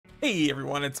Hey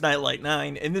everyone, it's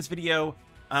Nightlight9. In this video,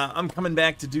 I'm coming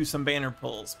back to do some banner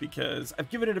pulls because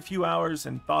I've given it a few hours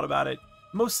and thought about it.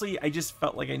 Mostly, I just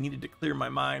felt like I needed to clear my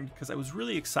mind because I was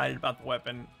really excited about the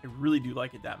weapon. I really do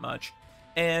like it that much.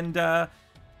 And,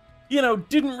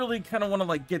 didn't really kind of want to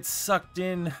like get sucked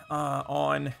in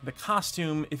on the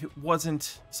costume if it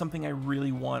wasn't something I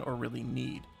really want or really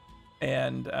need.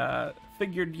 And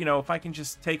figured, if I can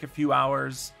just take a few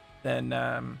hours,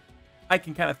 then I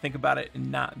can kind of think about it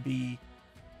and not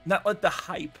let the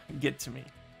hype get to me.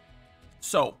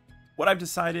 So what I've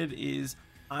decided is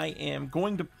I am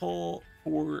going to pull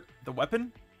for the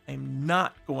weapon. I'm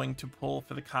not going to pull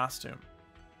for the costume.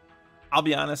 I'll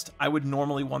be honest, I would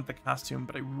normally want the costume,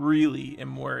 but I really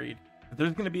am worried that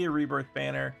there's going to be a rebirth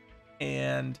banner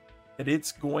and that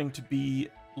it's going to be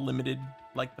limited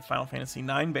like the Final Fantasy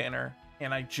IX banner,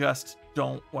 and I just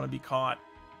don't want to be caught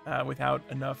without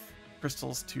enough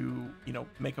crystals to,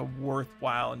 make a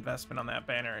worthwhile investment on that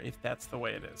banner if that's the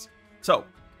way it is. So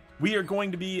we are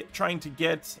going to be trying to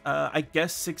get, I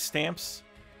guess, 6 stamps,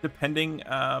 depending.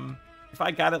 If I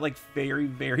got it like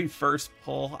very first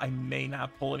pull, I may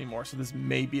not pull anymore. So this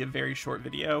may be a very short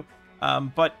video.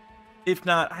 But if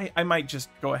not, I might just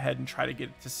go ahead and try to get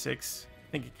it to 6.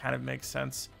 I think it kind of makes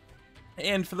sense.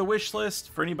 And for the wish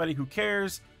list, for anybody who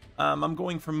cares, I'm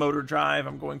going for Motor Drive.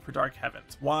 I'm going for Dark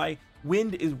Heavens. Why?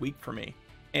 Wind is weak for me.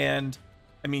 And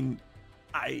I mean,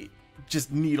 I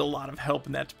just need a lot of help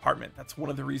in that department. That's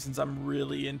one of the reasons I'm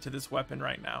really into this weapon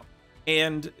right now.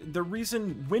 And the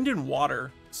reason wind and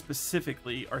water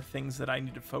specifically are things that I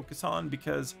need to focus on,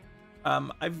 because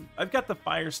I've got the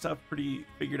fire stuff pretty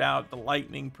figured out, the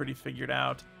lightning pretty figured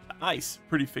out, the ice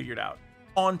pretty figured out.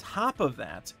 On top of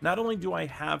that, not only do I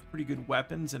have pretty good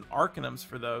weapons and arcanums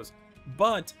for those,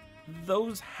 but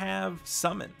those have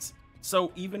summons.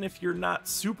 So even if you're not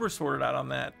super sorted out on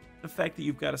that, the fact that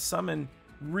you've got a summon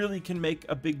really can make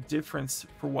a big difference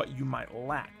for what you might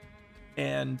lack.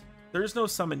 And there's no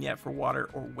summon yet for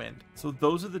water or wind. So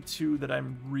those are the two that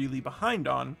I'm really behind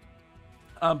on.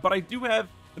 But I do have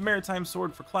the Maritime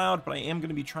Sword for Cloud, but I am going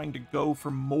to be trying to go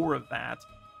for more of that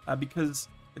because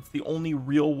it's the only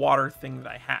real water thing that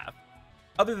I have.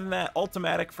 Other than that,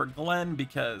 Ultimatic for Glenn,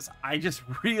 because I just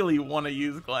really want to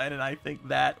use Glenn, and I think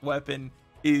that weapon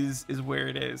is where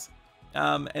it is.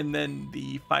 And then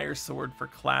the Fire Sword for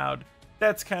Cloud.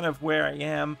 That's kind of where I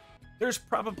am. There's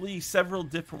probably several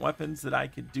different weapons that I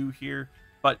could do here,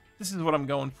 but this is what I'm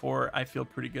going for. I feel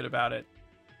pretty good about it.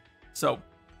 So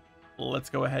let's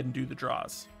go ahead and do the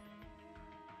draws.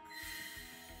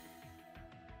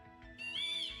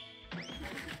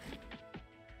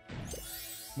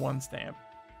 One stamp.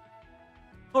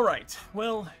 All right.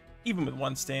 Well, even with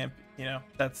one stamp,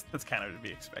 that's kind of to be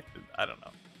expected. I don't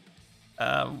know.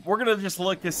 We're gonna just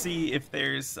look to see if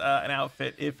there's an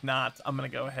outfit. If not, I'm gonna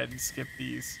go ahead and skip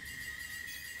these.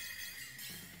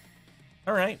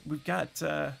 All right, we've got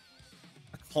a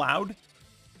cloud.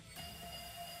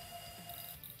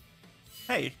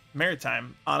 Hey,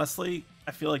 Maritime. Honestly,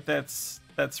 I feel like that's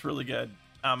really good.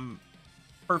 I'm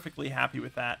perfectly happy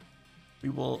with that. We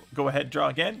will go ahead and draw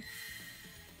again.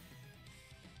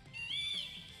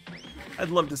 I'd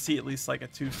love to see at least like a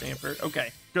 2-stamper.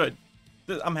 Okay, good.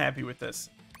 I'm happy with this.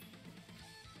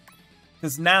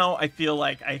 Because now I feel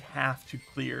like I have to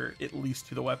clear at least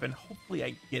to the weapon. Hopefully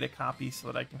I get a copy so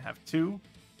that I can have 2.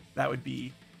 That would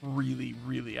be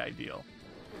really ideal.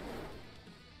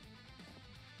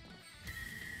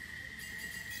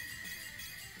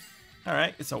 All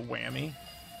right, it's a whammy.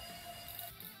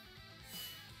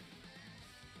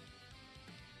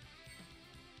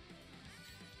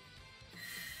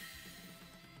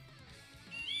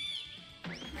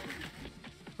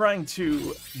 Trying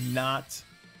to not...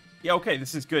 Yeah, okay,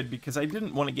 this is good because I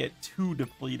didn't want to get too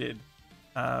depleted.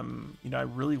 I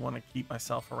really want to keep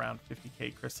myself around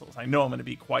 50k crystals. I know I'm going to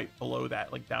be quite below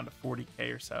that, like down to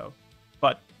 40k or so.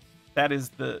 But that is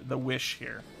the wish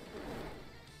here.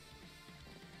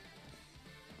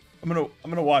 I'm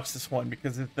gonna watch this one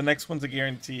because the next one's a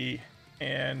guarantee,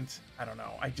 and I don't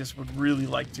know. I just would really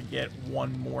like to get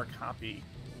one more copy.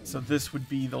 So this would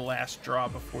be the last draw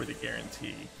before the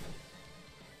guarantee.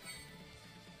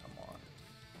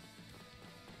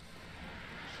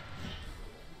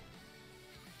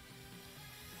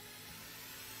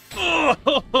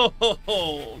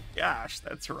 Oh gosh,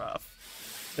 that's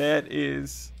rough. That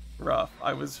is rough.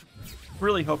 I was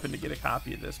really hoping to get a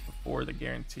copy of this before the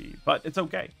guarantee, but it's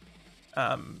okay.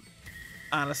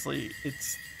 Honestly,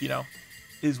 it's,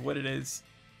 is what it is.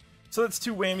 So that's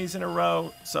 2 whammies in a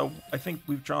row. So I think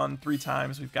we've drawn 3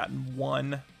 times. We've gotten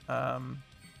 1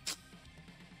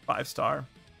 5-star.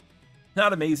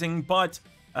 Not amazing, but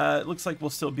it looks like we'll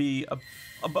still be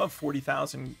above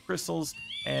 40,000 crystals,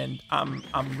 and I'm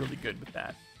really good with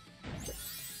that.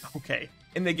 Okay,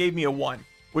 and they gave me a 1,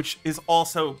 which is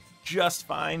also just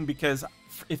fine, because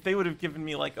if they would have given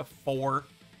me like a 4,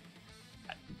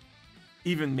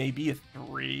 even maybe a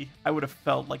 3, I would have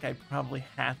felt like I probably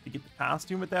had to get the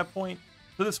costume at that point.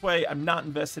 So this way, I'm not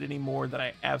invested anymore that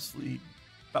I absolutely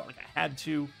felt like I had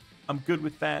to. I'm good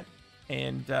with that,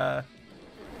 and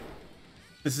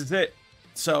this is it.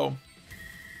 So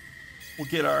we'll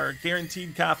get our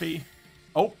guaranteed copy.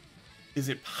 Oh, is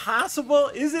it possible?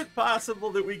 Is it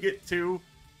possible that we get 2?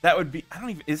 That would be, I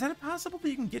don't even, is that possible that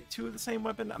you can get 2 of the same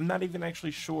weapon? I'm not even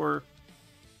actually sure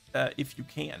if you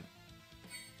can.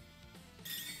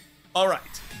 All right,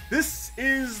 this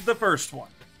is the first one.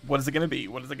 What is it gonna be?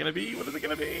 What is it gonna be? What is it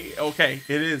gonna be? Okay,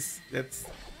 it is. It's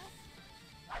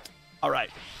all right.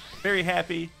 Very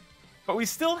happy, but we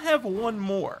still have one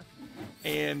more,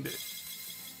 and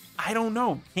I don't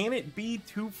know. Can it be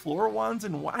 2 Floral Wands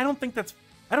and I don't think that's.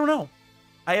 I don't know.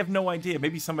 I have no idea.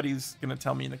 Maybe somebody's gonna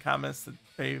tell me in the comments that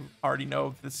they already know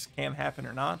if this can happen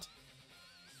or not.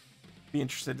 Be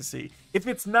interested to see if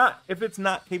it's not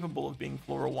capable of being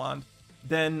Floral Wand.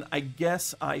 Then I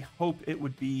guess I hope it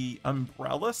would be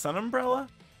Umbrella, Sun Umbrella,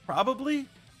 probably,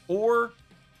 or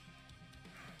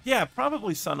yeah,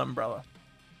 probably Sun Umbrella.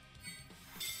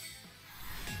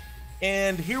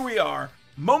 And here we are,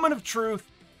 moment of truth.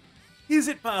 Is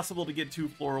it possible to get 2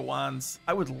 Floral Wands?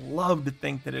 I would love to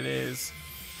think that it is.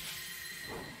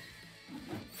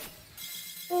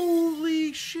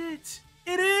 Holy shit,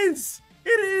 it is! It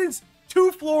is!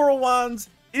 2 Floral Wands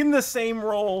in the same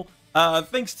roll.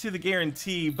 Thanks to the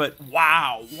guarantee, but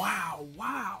wow.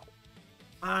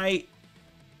 I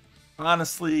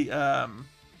honestly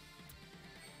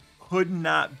could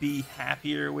not be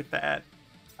happier with that.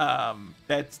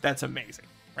 That's amazing,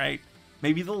 right?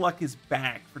 Maybe the luck is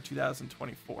back for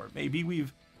 2024. Maybe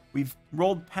we've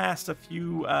rolled past a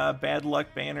few bad luck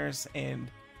banners, and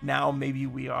now maybe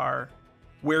we are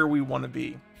where we want to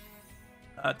be.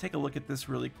 Take a look at this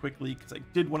really quickly, because I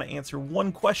did want to answer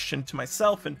one question to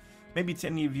myself and maybe to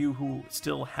any of you who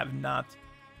still have not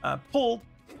pulled,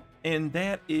 and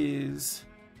that is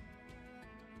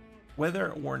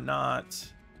whether or not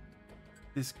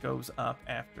this goes up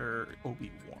after OB1.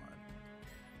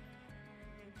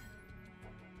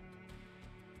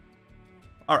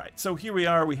 All right, so here we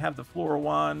are. We have the Floral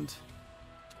Wand.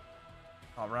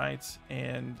 All right,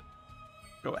 and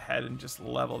go ahead and just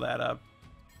level that up.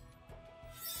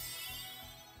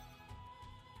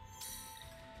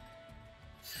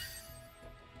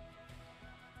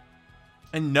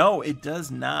 And no, it does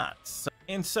not.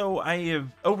 So I have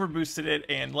overboosted it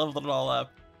and leveled it all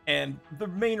up. And the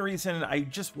main reason, I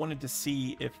just wanted to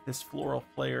see if this Floral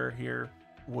Flare here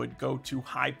would go to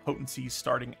high potency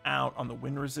starting out on the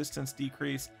wind resistance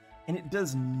decrease. And it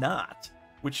does not,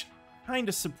 which kind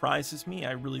of surprises me.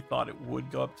 I really thought it would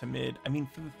go up to mid. I mean,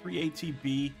 for the 3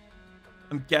 ATB,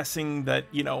 I'm guessing that,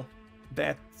 you know,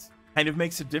 that kind of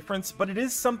makes a difference. But it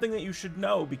is something that you should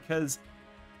know, because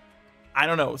I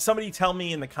don't know. Somebody tell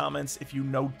me in the comments if you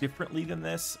know differently than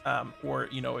this, or,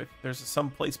 you know, if there's some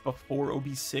place before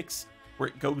OB6 where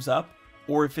it goes up,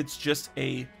 or if it's just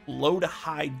a low to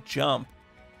high jump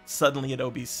suddenly at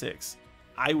OB6.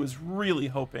 I was really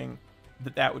hoping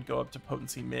that that would go up to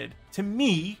potency mid. To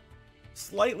me,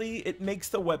 slightly, it makes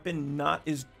the weapon not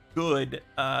as good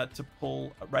to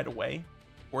pull right away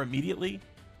or immediately,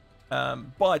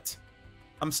 but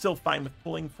I'm still fine with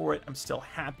pulling for it. I'm still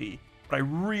happy. But I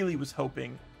really was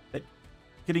hoping that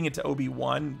getting it to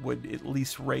OB1 would at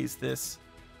least raise this.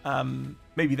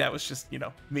 Maybe that was just, you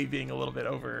know, me being a little bit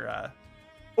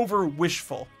over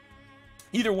wishful.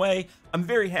 Either way, I'm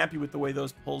very happy with the way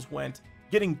those pulls went.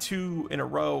 Getting 2 in a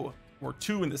row, or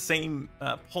 2 in the same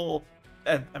pull,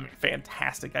 I mean,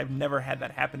 fantastic. I've never had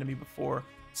that happen to me before.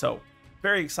 So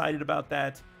very excited about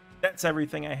that. That's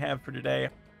everything I have for today.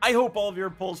 I hope all of your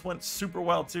pulls went super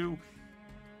well too.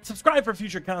 Subscribe for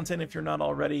future content if you're not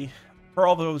already. For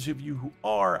all those of you who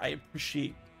are, I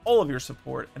appreciate all of your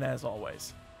support, and as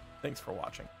always, thanks for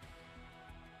watching.